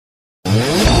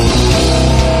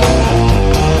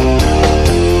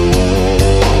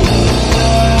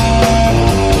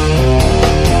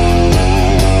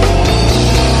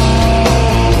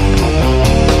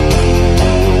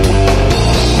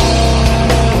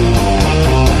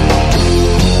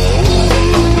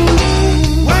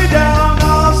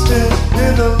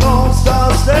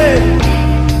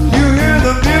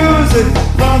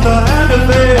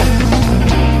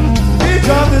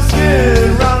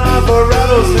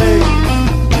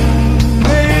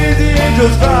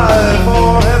angels cry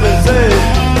for heaven's sake.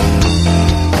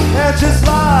 And just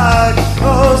like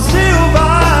a steel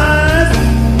vine,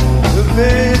 it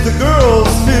made the girls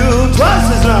feel twice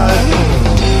as nice.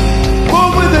 But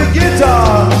with a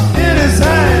guitar in his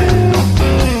hand,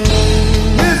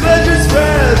 his legend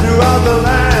spread throughout the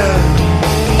land.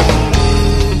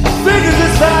 Fingers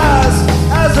as fast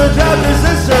as a dropped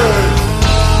resistor.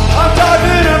 I'm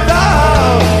talking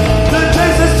about the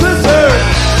Texas Twister.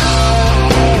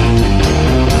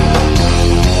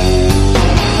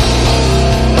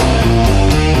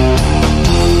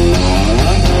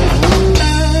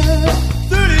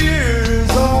 30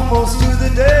 years almost to the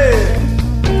day.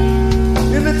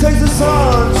 In the Texas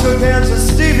sun, shook hands with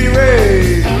Stevie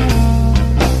Ray.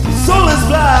 Soul is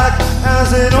black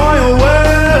as an oil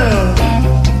well.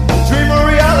 Dream or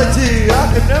reality, I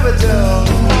could never tell.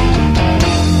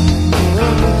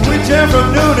 We jammed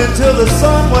from noon until the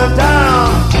sun went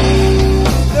down.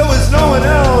 There was no one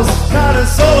else, not a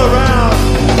soul around.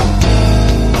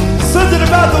 Something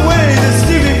about the way that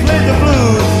Stevie played the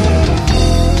blues.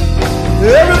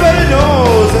 Everybody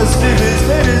knows that Stevie's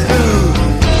paid his dues.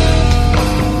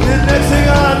 The next thing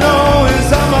I know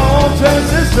is I'm my own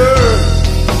transistor.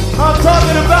 I'm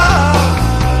talking about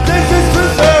Texas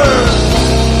Twister.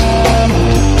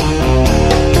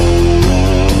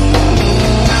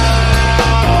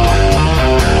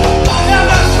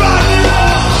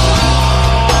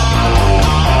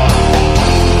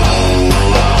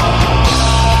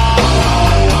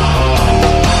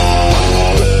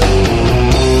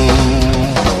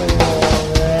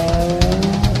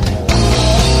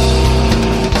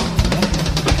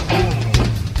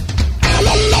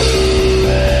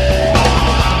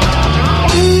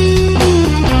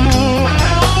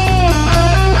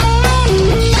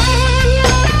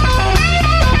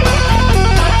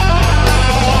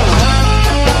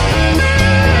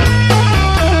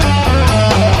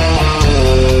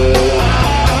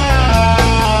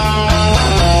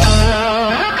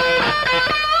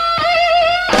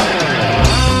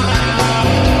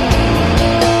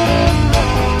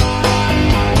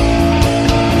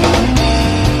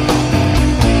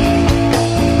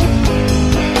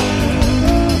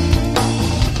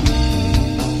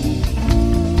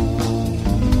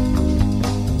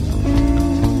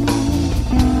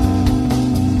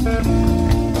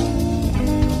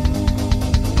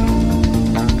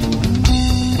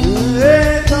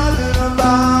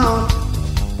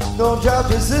 Drop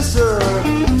resistor.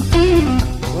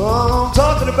 Oh, I'm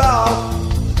talking about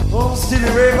old Stevie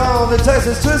Ray Vaughan, the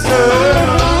Texas Twister.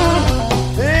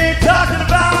 Ain't talking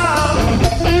about.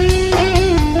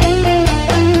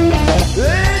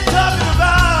 Ain't talking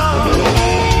about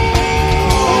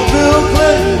Bill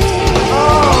Clinton.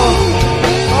 Oh,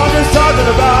 I'm just talking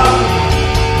about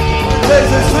the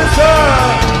Texas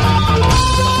Twister.